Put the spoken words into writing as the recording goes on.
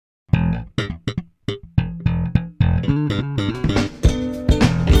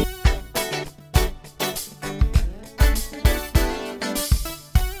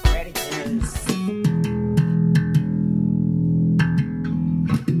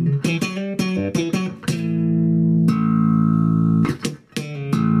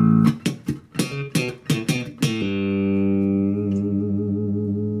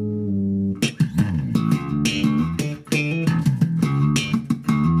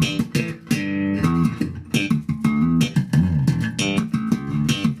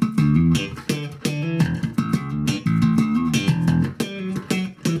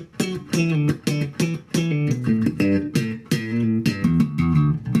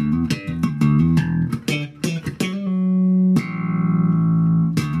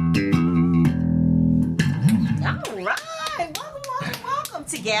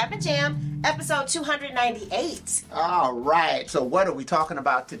Gab and Jam, episode 298. All right. So what are we talking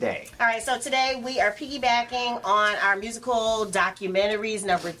about today? All right, so today we are piggybacking on our musical documentaries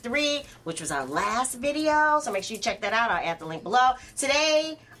number 3, which was our last video. So make sure you check that out. I'll add the link below.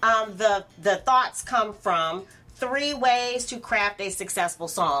 Today, the thoughts come from 3 ways to craft a successful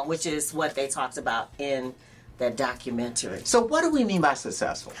song, which is what they talked about in the documentary. So what do we mean by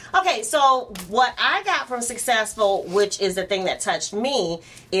successful? Okay, so what I got from successful, which is the thing that touched me,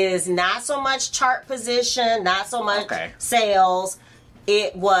 is not so much chart position, not so much sales.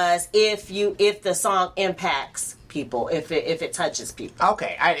 It was if the song impacts people, if it touches people.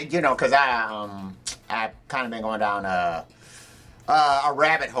 Okay, because I've kind of been going down a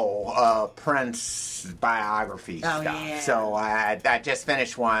rabbit hole of Prince biography stuff. Yeah. So I just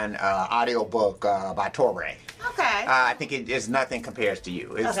finished one audiobook by Torre. Okay. I think it is Nothing Compares to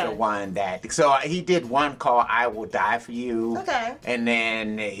You. It's the one that... So he did one called I Will Die For You. Okay. And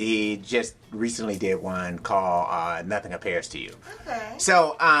then he just recently did one called Nothing Compares to You. Okay.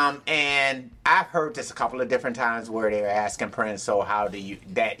 So, and I've heard this a couple of different times where they were asking Prince, so how do you...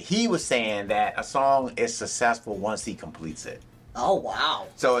 That he was saying that a song is successful once he completes it. Oh, wow.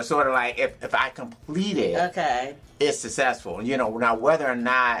 So it's sort of like if I complete it, it's successful. Now whether or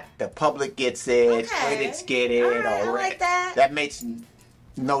not the public gets it, critics get it, or I like that makes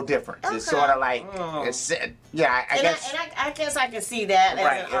no difference. It's sort of like, I guess. I guess I can see that as an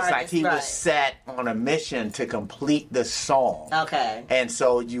artist. It's like he was set on a mission to complete the song. Okay. And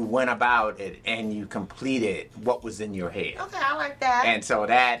so you went about it and you completed what was in your head. Okay, I like that. And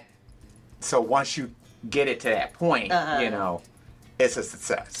so once you get it to that point, it's a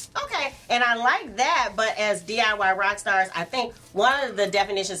success. Okay, and I like that, but as DIY rock stars, I think one of the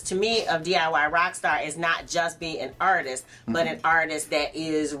definitions to me of DIY rock star is not just being an artist, but an artist that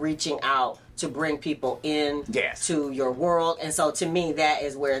is reaching out to bring people in to your world. And so to me, that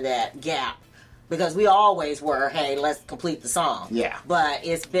is where that gap, because we always were, hey, let's complete the song. Yeah. But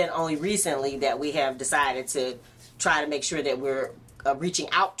it's been only recently that we have decided to try to make sure that we're reaching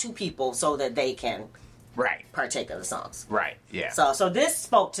out to people so that they can partake of the songs. Right, yeah. So this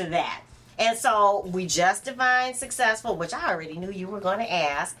spoke to that. And so we just defined successful, which I already knew you were going to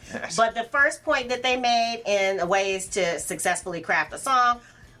ask. But the first point that they made in ways to successfully craft a song,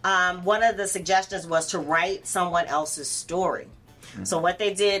 one of the suggestions was to write someone else's story. Mm-hmm. So what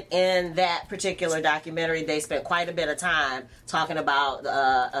they did in that particular documentary, they spent quite a bit of time talking about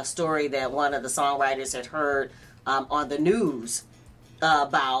a story that one of the songwriters had heard on the news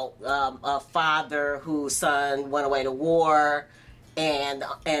about a father whose son went away to war, and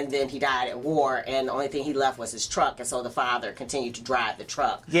then he died at war, and the only thing he left was his truck, and so the father continued to drive the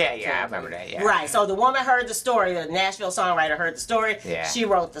truck. Yeah, I remember that, yeah. Right, so the woman heard the story, the Nashville songwriter heard the story, she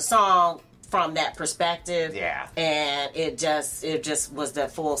wrote the song from that perspective, and it just was the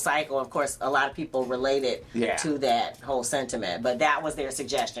full cycle. Of course, a lot of people related to that whole sentiment, but that was their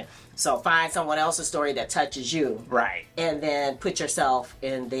suggestion. So find someone else's story that touches you, and then put yourself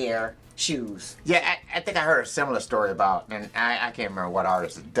in their shoes. Yeah, I think I heard a similar story about, and I can't remember what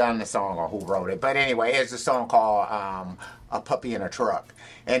artist had done the song or who wrote it, but anyway, it's a song called A Puppy in a Truck,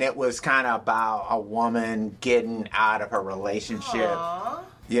 and it was kind of about a woman getting out of her relationship. Aww.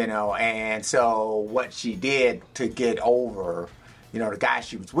 And so what she did to get over, the guy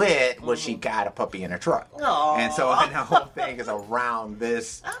she was with, was she got a puppy in a truck. Aww. And so the whole thing is around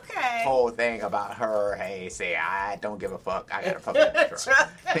this whole thing about her, hey, say, I don't give a fuck, I got a puppy in a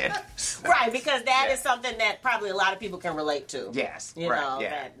truck. Right, because that is something that probably a lot of people can relate to. Yes.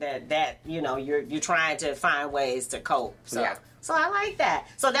 That you're trying to find ways to cope. So I like that.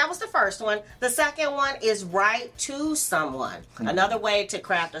 So that was the first one. The second one is write to someone. Mm-hmm. Another way to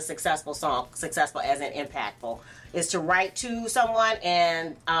craft a successful song, successful as in impactful, is to write to someone.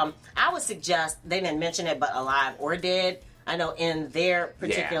 And I would suggest, they didn't mention it, but Alive or Dead, I know in their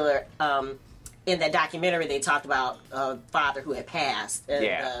particular, in that documentary, they talked about a father who had passed. And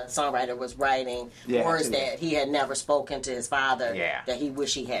the songwriter was writing words that he had never spoken to his father, that he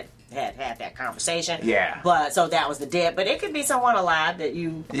wished he had that conversation. But so that was the dead. But it could be someone alive that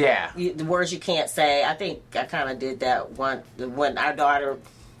you the words you can't say. I think I kind of did that when our daughter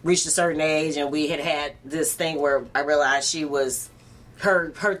reached a certain age, and we had this thing where I realized she was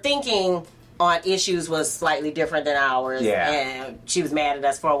her thinking on issues was slightly different than ours, and she was mad at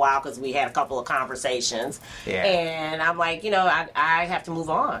us for a while because we had a couple of conversations, and I'm like, I have to move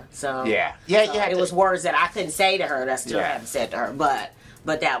on. So it was words that I couldn't say to her that I still haven't said to her,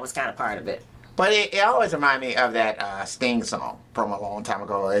 but that was kind of part of it. But it always reminded me of that Sting song from a long time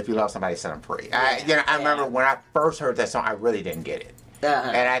ago, If You Love Somebody, Set Them Free. I remember when I first heard that song, I really didn't get it.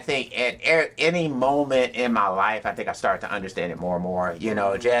 And I think at any moment in my life, I think I started to understand it more and more. You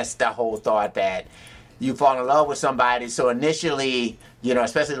know, just the whole thought that you fall in love with somebody. So initially, you know,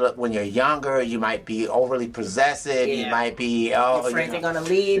 especially when you're younger, you might be overly possessive. You might be, your friends are going to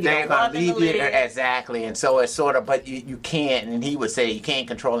leave. They're going to leave you. Exactly. And so it's sort of, but you can't, and he would say, you can't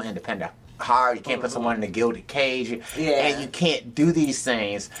control an independent heart. You can't put someone in a gilded cage. And you can't do these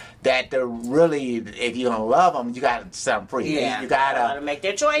things that they're really, if you don't love them, you got to set them free. You got to make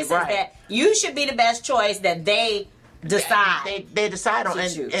their choices. That you should be the best choice that they decide. They decide on,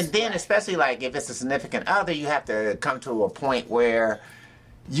 and then especially like if it's a significant other, you have to come to a point where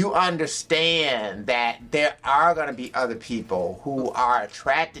you understand that there are going to be other people who are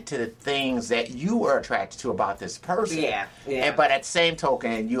attracted to the things that you are attracted to about this person. But at the same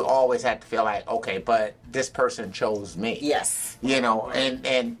token, you always have to feel like, okay, but this person chose me. You know,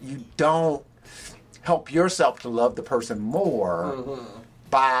 and you don't help yourself to love the person more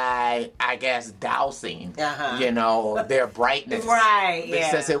by, I guess, dousing, you know, their brightness.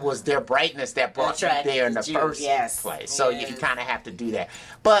 Since it was their brightness that brought you there in the first place. So you kind of have to do that.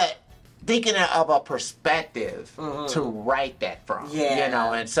 But thinking of a perspective to write that from, you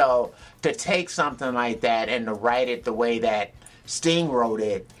know, and so to take something like that and to write it the way that Sting wrote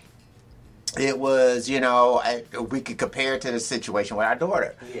it, it was, you know, we could compare it to the situation with our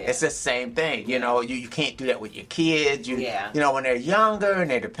daughter. It's the same thing. You know, you can't do that with your kids. You know, when they're younger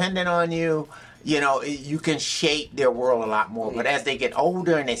and they're dependent on you, you know, you can shape their world a lot more. But as they get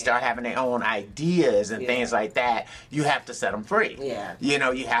older and they start having their own ideas and things like that, you have to set them free. You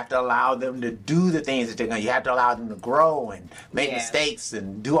know, you have to allow them to do the things that they're going to. You have to allow them to grow and make mistakes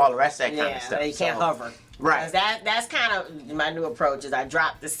and do all the rest of that kind of stuff. You can't hover. That's kind of my new approach. Is I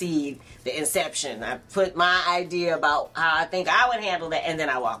drop the seed, the inception. I put my idea about how I think I would handle that, and then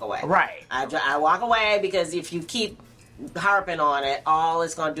I walk away. I walk away because if you keep harping on it, all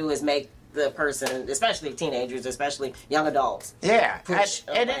it's going to do is make the person, especially teenagers, especially young adults, at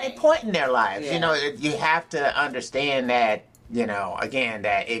any point in their lives, you know, you have to understand that. You know, again,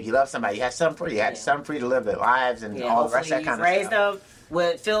 that if you love somebody, you have some free. You have some free to live their lives and all the rest of that kind of stuff. Raise them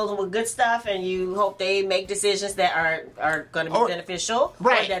fill them with good stuff, and you hope they make decisions that are going to be beneficial,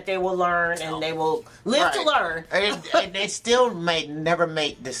 or that they will learn and they will live to learn. And they still may never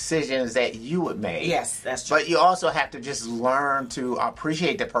make decisions that you would make. Yes, that's true. But you also have to just learn to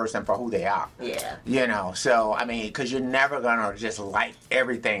appreciate the person for who they are. You know, so, I mean, because you're never going to just like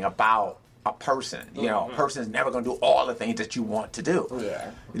everything about a person. You know, a person's never going to do all the things that you want to do.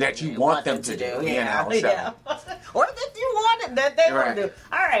 That you want them to do. You know, so. Or that you want it, that they want to do.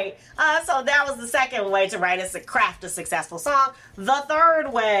 All right. So that was the second way to write is to craft a successful song. The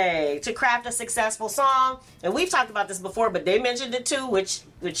third way to craft a successful song, and we've talked about this before, but they mentioned it too, which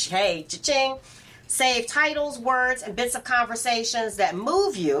hey, cha-ching, save titles, words, and bits of conversations that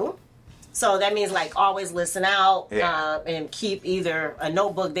move you. So that means like always listen out and keep either a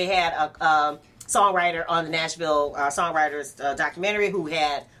notebook. They had a songwriter on the Nashville Songwriters documentary who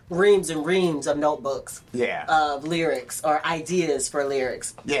had reams and reams of notebooks of lyrics or ideas for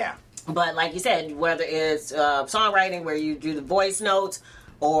lyrics. But like you said, whether it's songwriting where you do the voice notes,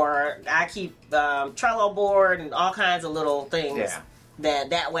 or I keep Trello board and all kinds of little things.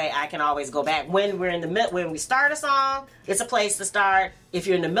 That way I can always go back when we're in the when we start a song. It's a place to start. If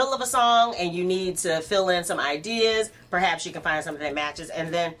you're in the middle of a song and you need to fill in some ideas, perhaps you can find something that matches,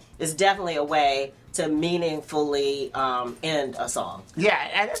 and then it's definitely a way to meaningfully end a song.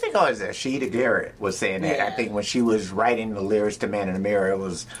 I think it was Sheeta Garrett was saying that. I think when she was writing the lyrics to Man in the Mirror, it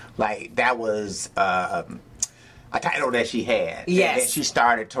was like that was a title that she had. And then she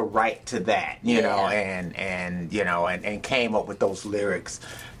started to write to that, you know, and you know, and came up with those lyrics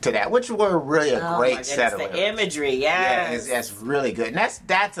to that, which were really a great set of lyrics. The imagery, that's really good. And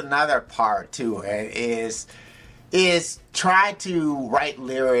that's another part too, is try to write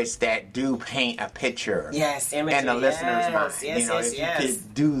lyrics that do paint a picture imagery, in the listener's mind. You know, if you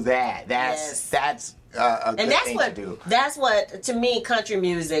could do that, that's a good thing to do. That's what, to me, country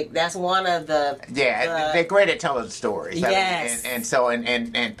music, that's one of the... they're great at telling stories.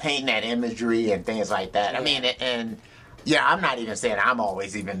 And painting that imagery and things like that. I mean, and I'm not even saying I'm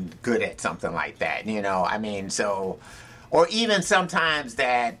always even good at something like that, you know. I mean, so... Or even sometimes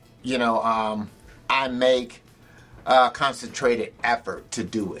that, you know, I make concentrated effort to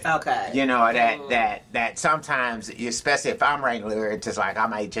do it. You know, that sometimes, especially if I'm writing lyrics, it's like I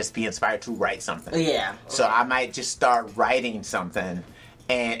might just be inspired to write something. So I might just start writing something,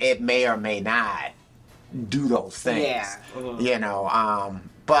 and it may or may not do those things. You know,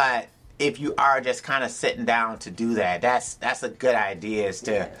 but if you are just kind of sitting down to do that, that's a good idea, is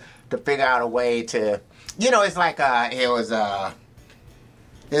to figure out a way to, you know, it's like it was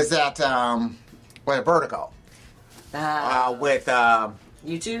is that Vertigo with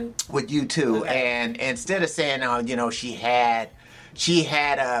U2? With U2, Okay. and instead of saying, she had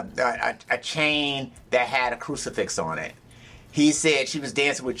a chain that had a crucifix on it. He said she was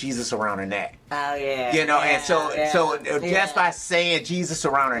dancing with Jesus around her neck. Oh yeah. And so just by saying Jesus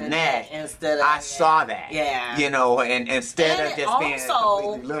around her neck, instead of, I saw that. Yeah. And instead of just being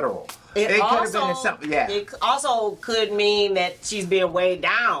completely literal. It could have been something. Yeah. It also could mean that she's being weighed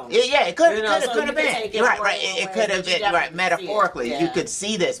down. Yeah, it could have so been. Right. It could have been right. Metaphorically, you could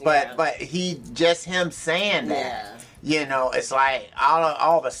see this, but him saying that. Yeah. It's like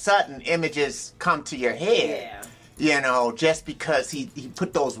all of a sudden images come to your head. Yeah. Just because he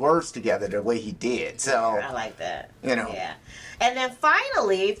put those words together the way he did. So I like that. Yeah. And then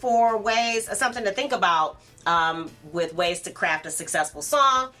finally, for something to think about with ways to craft a successful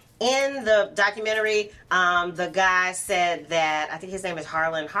song. In the documentary, the guy said that, I think his name is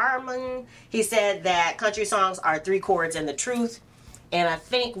Harlan Harmon, he said that country songs are 3 chords and the truth. And I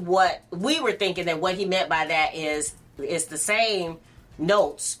think what we were thinking that what he meant by that is it's the same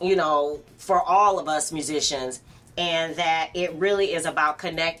notes, for all of us musicians. And that it really is about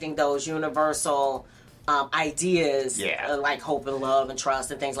connecting those universal ideas, like hope and love and trust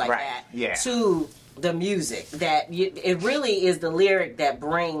and things like that, to the music. That it really is the lyric that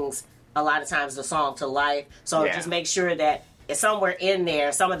brings a lot of times the song to life. So just make sure that somewhere in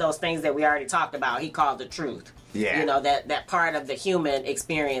there, some of those things that we already talked about, he called the truth. Yeah. That part of the human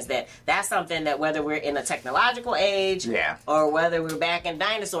experience, that's something that whether we're in a technological age or whether we're back in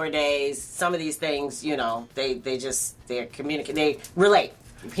dinosaur days, some of these things, they communicate, they relate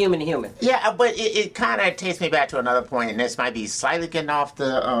human to human. Yeah, but it kind of takes me back to another point, and this might be slightly getting off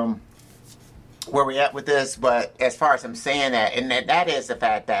the where we're at with this, but as far as I'm saying that, and that is the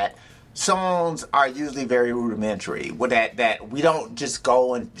fact that songs are usually very rudimentary. That we don't just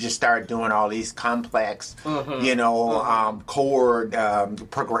go and just start doing all these complex, chord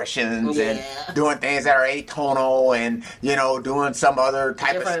progressions and doing things that are atonal and doing some other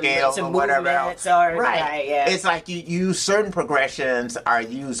type of scale or whatever else. Right. It's like you use certain progressions are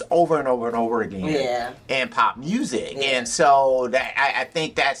used over and over and over again in pop music, and so that I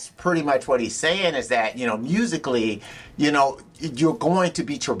think that's pretty much what he's saying is that musically, you're going to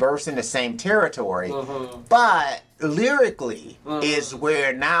be traversing the same territory, but lyrically is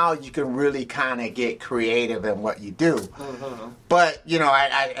where now you can really kind of get creative in what you do. But,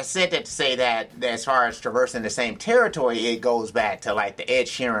 I said that to say that as far as traversing the same territory, it goes back to like the Ed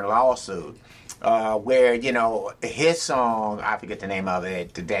Sheeran lawsuit. Where his song, I forget the name of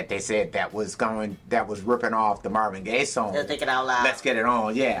it, that they said that was ripping off the Marvin Gaye song. Let's Take It Out Loud. Let's Get It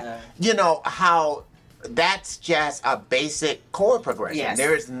On, how that's just a basic chord progression. Yes.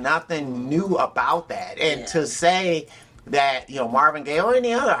 There is nothing new about that, and to say that Marvin Gaye or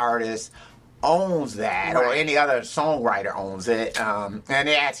any other artist owns that, or any other songwriter owns it, and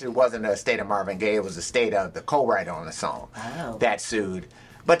it actually wasn't a state of Marvin Gaye; it was a state of the co-writer on the song that sued.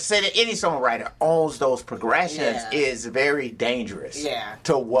 But to say that any songwriter owns those progressions is very dangerous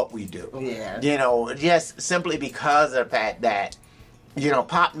to what we do. Yeah. Just simply because of the fact that,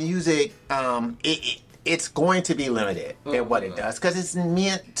 pop music, it's going to be limited in what it does because it's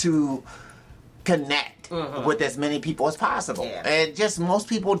meant to connect with as many people as possible. Yeah. And just most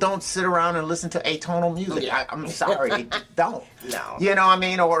people don't sit around and listen to atonal music. Yeah. I'm sorry, they don't. No. You know what I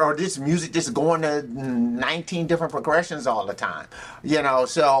mean? Or this music just going to 19 different progressions all the time.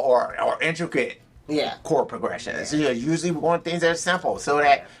 Or intricate chord progressions. Usually we want things that are simple so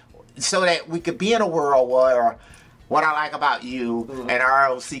that we could be in a world where What I Like About You and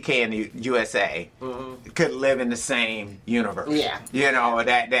ROCK in the USA could live in the same universe. Yeah.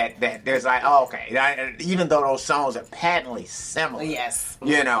 That there's like, okay, even though those songs are patently similar,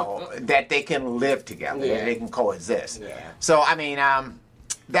 that they can live together, that they can coexist. Yeah. So, I mean,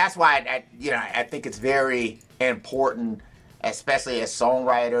 that's why I think it's very important, especially as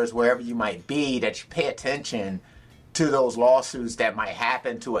songwriters, wherever you might be, that you pay attention to those lawsuits that might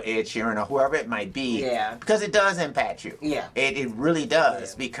happen to an Ed Sheeran or whoever it might be, because it does impact you. Yeah, it really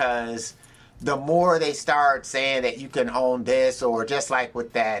does, because the more they start saying that you can own this, or just like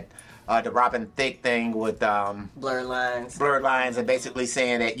with that the Robin Thicke thing with Blurred Lines, and basically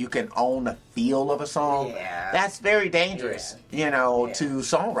saying that you can own the feel of a song. Yeah, that's very dangerous, to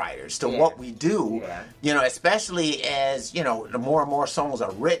songwriters, to what we do. Yeah. Especially as the more and more songs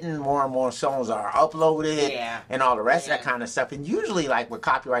are written, more and more songs are uploaded, and all the rest of that kind of stuff. And usually, like with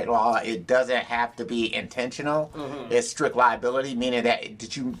copyright law, it doesn't have to be intentional. It's strict liability, meaning that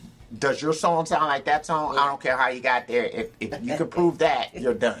does your song sound like that song? I don't care how you got there. If you can prove that,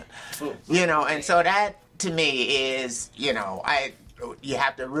 you're done. And so that to me is, you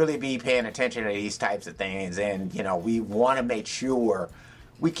have to really be paying attention to these types of things, and we want to make sure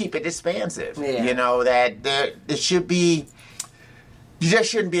we keep it expansive. Yeah. That it should be. You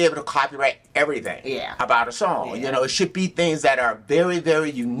just shouldn't be able to copyright everything about a song. Yeah. It should be things that are very, very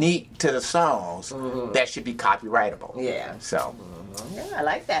unique to the songs that should be copyrightable. Yeah. So. Yeah, I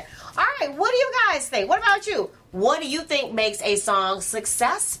like that. All right, what do you guys think? What about you? What do you think makes a song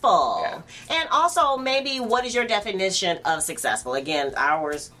successful? Yeah. And also, maybe what is your definition of successful? Again,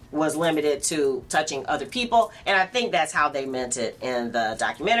 ours was limited to touching other people, and I think that's how they meant it in the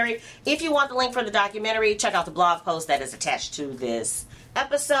documentary. If you want the link for the documentary, check out the blog post that is attached to this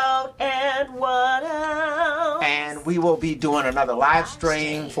episode. And what else? And we will be doing another live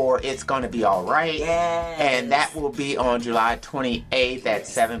stream for It's Gonna Be Alright. Yes. And that will be on July 28th at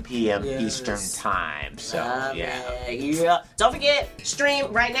 7 p.m. Eastern Time. So, yeah. Don't forget,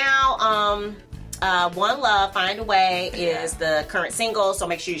 stream right now. One Love, Find a Way is the current single, so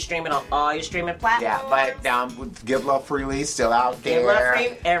make sure you stream it on all your streaming platforms. Yeah, but Give Love Freely is still out there. Give Love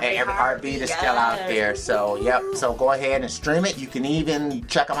Freely, Every Heartbeat is still out there. So, so go ahead and stream it. You can even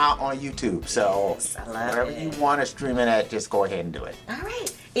check them out on YouTube. So, wherever you want to stream it at, just go ahead and do it. All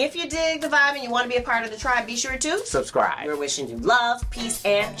right. If you dig the vibe and you want to be a part of the tribe, be sure to subscribe. We're wishing you love, peace,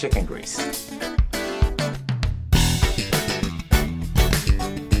 and chicken grease.